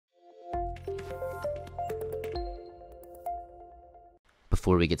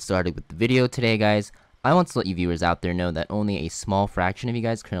Before we get started with the video today, guys, I want to let you viewers out there know that only a small fraction of you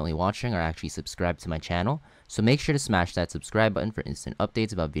guys currently watching are actually subscribed to my channel, so make sure to smash that subscribe button for instant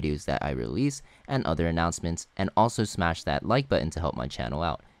updates about videos that I release and other announcements, and also smash that like button to help my channel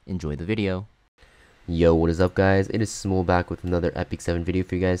out. Enjoy the video. Yo, what is up guys? It is Samool back with another Epic 7 video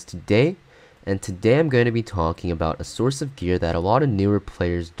for you guys today. And today I'm going to be talking about a source of gear that a lot of newer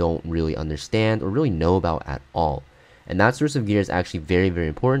players don't really understand or really know about at all. And that source of gear is actually very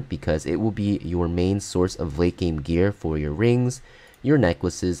important because it will be your main source of late game gear for your rings, your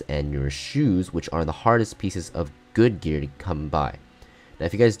necklaces, and your shoes, which are the hardest pieces of good gear to come by. Now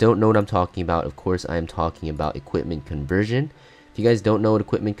if you guys don't know what I'm talking about, of course I am talking about equipment conversion. If you guys don't know what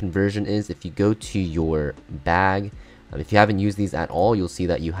equipment conversion is, if you go to your bag, if you haven't used these at all, you'll see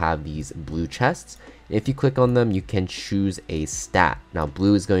that you have these blue chests. If you click on them, you can choose a stat. Now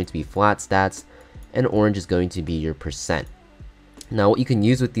blue is going to be flat stats, and orange is going to be your percent. Now what you can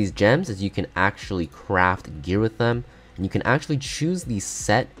use with these gems is you can actually craft gear with them, and you can actually choose the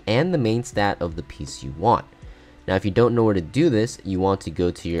set and the main stat of the piece you want. Now if you don't know where to do this, you want to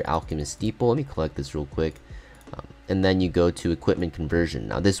go to your alchemist steeple. Let me collect this real quick. And then you go to equipment conversion.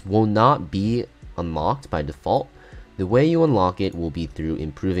 Now this will not be unlocked by default. The way you unlock it will be through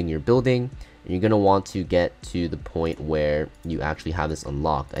improving your building, and you're going to want to get to the point where you actually have this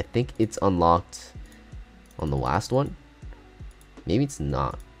unlocked. I think it's unlocked on the last one. Maybe it's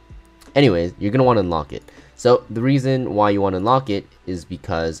not. Anyways, you're going to want to unlock it. So the reason why you want to unlock it is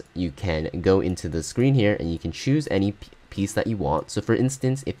because you can go into the screen here and you can choose any piece that you want. So for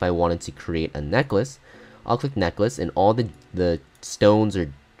instance, if I wanted to create a necklace, I'll click necklace, and all the stones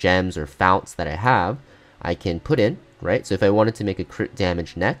or gems or founts that I have, I can put in, right? So if I wanted to make a crit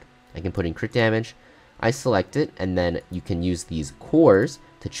damage neck, I can put in crit damage. I select it, and then you can use these cores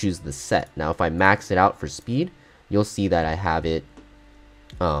to choose the set. Now if I max it out for speed, you'll see that I have it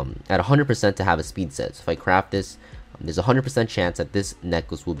at 100% to have a speed set. So if I craft this, there's a 100% chance that this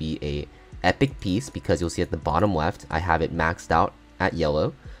necklace will be a epic piece, because you'll see at the bottom left, I have it maxed out at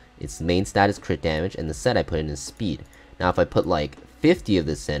yellow. Its main stat is crit damage, and the set I put in is speed. Now if I put like 50 of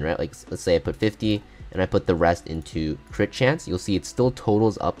this in, right, like let's say I put 50 and I put the rest into crit chance, you'll see it still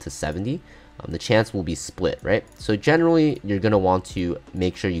totals up to 70. The chance will be split, right? So generally you're going to want to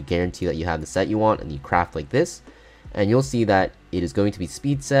make sure you guarantee that you have the set you want, and you craft like this, and you'll see that it is going to be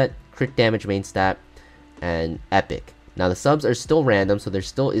speed set, crit damage main stat, and epic. Now the subs are still random, so there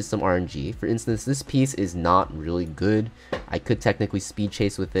still is some RNG. For instance, this piece is not really good. I could technically speed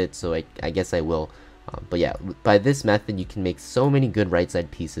chase with it, so I guess I will. But yeah, by this method you can make so many good right side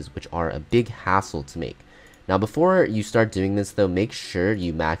pieces, which are a big hassle to make. Now before you start doing this though, make sure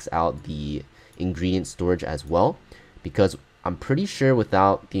you max out the ingredient storage as well, because I'm pretty sure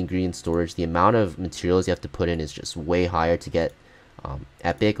without the ingredient storage, the amount of materials you have to put in is just way higher to get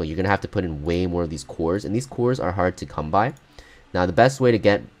epic. Or you're gonna have to put in way more of these cores, and these cores are hard to come by. Now the best way to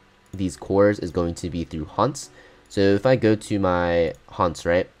get these cores is going to be through hunts. So if I go to my hunts,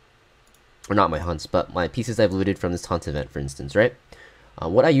 right, or not my hunts, but my pieces I've looted from this hunt event, for instance, right,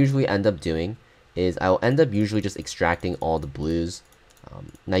 what I usually end up doing is I'll end up usually just extracting all the blues.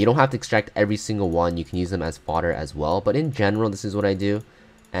 Now you don't have to extract every single one, you can use them as fodder as well, but in general this is what I do.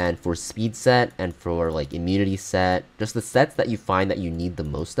 And for speed set and for like immunity set, just the sets that you find that you need the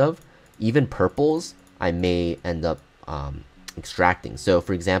most of, even purples, I may end up extracting. So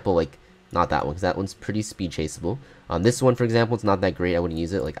for example, like not that one, because that one's pretty speed chaseable. This one, for example, it's not that great, I wouldn't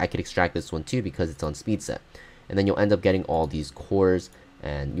use it. Like I could extract this one too because it's on speed set. And then you'll end up getting all these cores,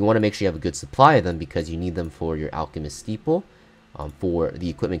 and you want to make sure you have a good supply of them because you need them for your alchemist steeple, for the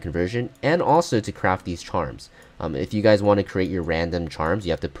equipment conversion, and also to craft these charms. If you guys want to create your random charms,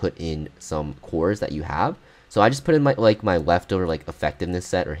 you have to put in some cores that you have. So I just put in my leftover like effectiveness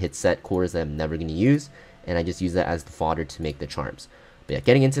set or hit set cores that I'm never going to use, and I just use that as the fodder to make the charms. But yeah,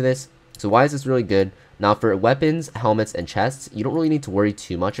 getting into this, so why is this really good? Now for weapons, helmets, and chests, you don't really need to worry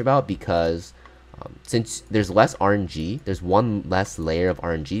too much about, because since there's less RNG, there's one less layer of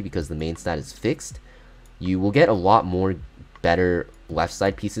RNG because the main stat is fixed, you will get a lot more better left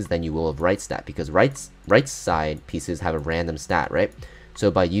side pieces than you will of right stat, because right side pieces have a random stat, right? So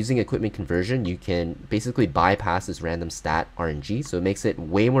by using equipment conversion, you can basically bypass this random stat RNG, so it makes it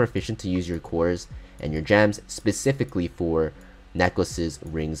way more efficient to use your cores and your gems specifically for necklaces,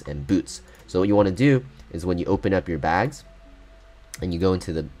 rings, and boots. So what you want to do is when you open up your bags and you go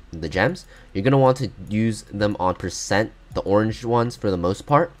into the gems, you're going to want to use them on percent, the orange ones for the most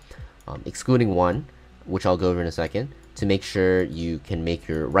part, excluding one, which I'll go over in a second, to make sure you can make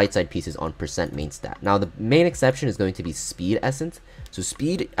your right side pieces on percent main stat. Now the main exception is going to be speed essence. So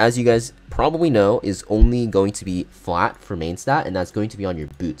speed, as you guys probably know, is only going to be flat for main stat, and that's going to be on your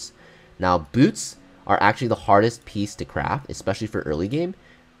boots. Now boots are actually the hardest piece to craft, especially for early game,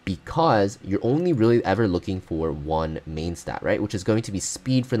 because you're only really ever looking for one main stat, right? Which is going to be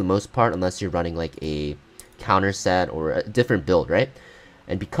speed for the most part, unless you're running like a counter set or a different build, right?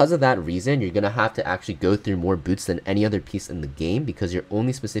 And because of that reason, you're going to have to actually go through more boots than any other piece in the game, because you're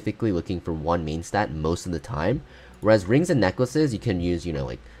only specifically looking for one main stat most of the time. Whereas rings and necklaces, you can use, you know,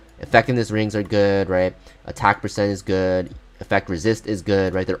 like effectiveness rings are good, right? Attack percent is good. Effect resist is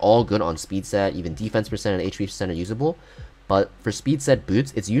good, right? They're all good on speed set. Even defense percent and HP percent are usable. But for speed set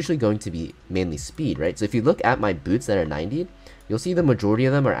boots, it's usually going to be mainly speed, right? So if you look at my boots that are 90, you'll see the majority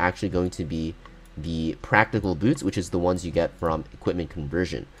of them are actually going to be the practical boots, which is the ones you get from equipment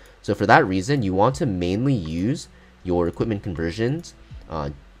conversion. So for that reason, you want to mainly use your equipment conversions,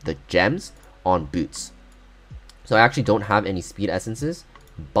 the gems, on boots. So I actually don't have any speed essences,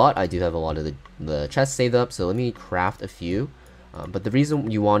 but I do have a lot of the chests saved up, so let me craft a few. But the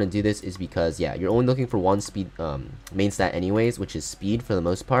reason you want to do this is because, yeah, you're only looking for one speed main stat anyways, which is speed for the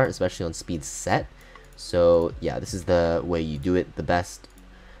most part, especially on speed set. So yeah, this is the way you do it the best,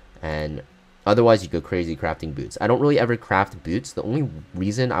 and otherwise you go crazy crafting boots. I don't really ever craft boots. The only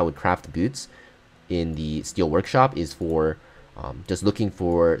reason I would craft boots in the steel workshop is for just looking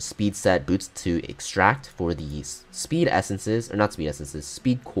for speed set boots to extract for the speed essences, or not speed essences,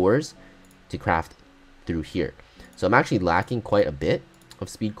 speed cores to craft through here. So I'm actually lacking quite a bit of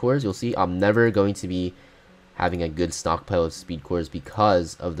speed cores. You'll see I'm never going to be having a good stockpile of speed cores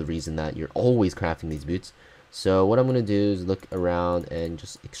because of the reason that you're always crafting these boots. So what I'm going to do is look around and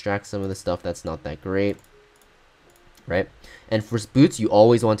just extract some of the stuff that's not that great, right? And for boots, you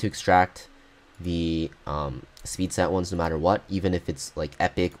always want to extract the speed set ones no matter what, even if it's like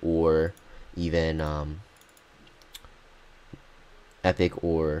epic or even epic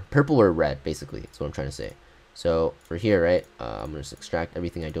or purple or red, basically. That's what I'm trying to say. So for here, right, I'm going to just extract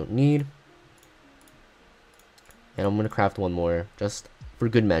everything I don't need. And I'm going to craft one more just for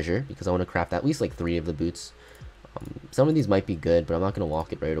good measure, because I want to craft at least like 3 of the boots. Some of these might be good, but I'm not going to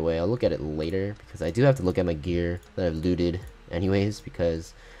lock it right away. I'll look at it later, because I do have to look at my gear that I've looted anyways,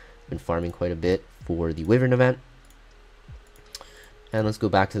 because I've been farming quite a bit for the Wyvern event. And let's go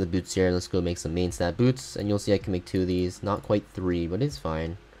back to the boots here. Let's go make some main stat boots, and you'll see I can make 2 of these. Not quite 3, but it's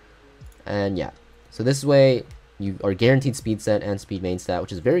fine. And yeah, so this way you are guaranteed speed set and speed main stat,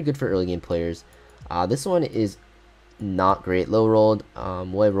 which is very good for early game players. This one is not great. Low rolled.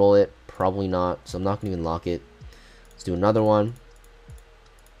 Will I roll it? Probably not, so I'm not going to even lock it. Let's do another one.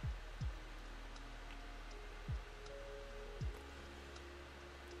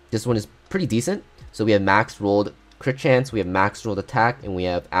 This one is pretty decent. So we have max rolled crit chance, we have max rolled attack, and we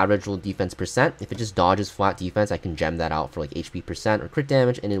have average rolled defense percent. If it just dodges flat defense, I can gem that out for like HP percent or crit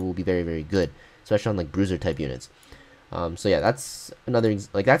damage, and it will be very, very good, especially on like bruiser type units. So yeah, that's another,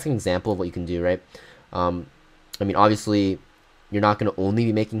 like that's an example of what you can do, right? I mean, obviously, you're not going to only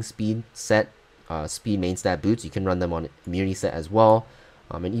be making speed set, speed main stat boots. You can run them on immunity set as well,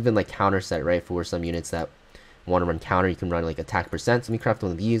 and even like counter set, right? For some units that want to run counter, you can run like attack percent. So let me craft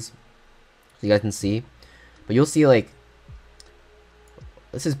one of these so you guys can see. But you'll see like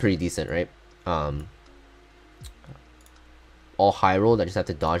this is pretty decent, right? All high rolled. I just have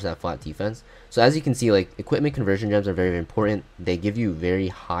to dodge that flat defense. So as you can see, like equipment conversion gems are very, very important. They give you very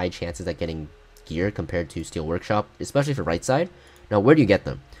high chances at getting gear compared to Steel Workshop, especially for right side. Now, where do you get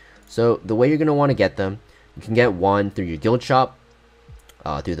them? So the way you're gonna want to get them, you can get one through your guild shop,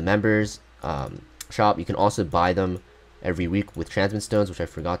 through the members shop. You can also buy them every week with transmit stones, which I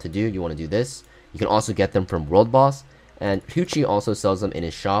forgot to do. You want to do this. You can also get them from World Boss, and Huchi also sells them in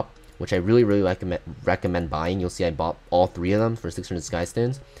his shop, which I really, really recommend buying. You'll see I bought all 3 of them for 600 Sky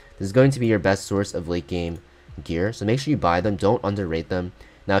Stones. This is going to be your best source of late game gear, so make sure you buy them. Don't underrate them.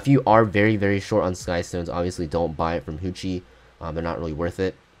 Now, if you are very, very short on Sky Stones, obviously don't buy it from Huchi. They're not really worth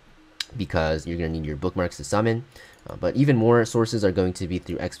it, because you're going to need your bookmarks to summon. But even more sources are going to be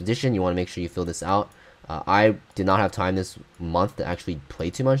through Expedition. You want to make sure you fill this out. I did not have time this month to actually play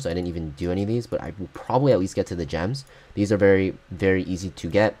too much, so I didn't even do any of these, but I will probably at least get to the gems. These are very, very easy to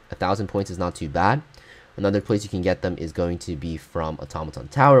get. 1,000 points is not too bad. Another place you can get them is going to be from Automaton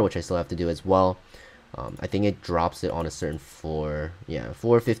Tower, which I still have to do as well. I think it drops it on a certain floor. Yeah,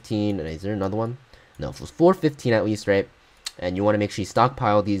 floor 15. And is there another one? No, floor 15 at least, right? And you want to make sure you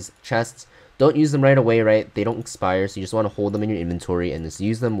stockpile these chests. Don't use them right away, right? They don't expire, so you just want to hold them in your inventory and just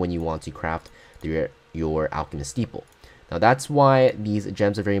use them when you want to craft your alchemist steeple. Now that's why these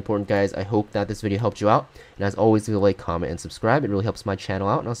gems are very important, guys. I hope that this video helped you out. And as always, leave a like, comment, and subscribe. It really helps my channel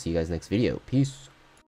out, and I'll see you guys next video. Peace.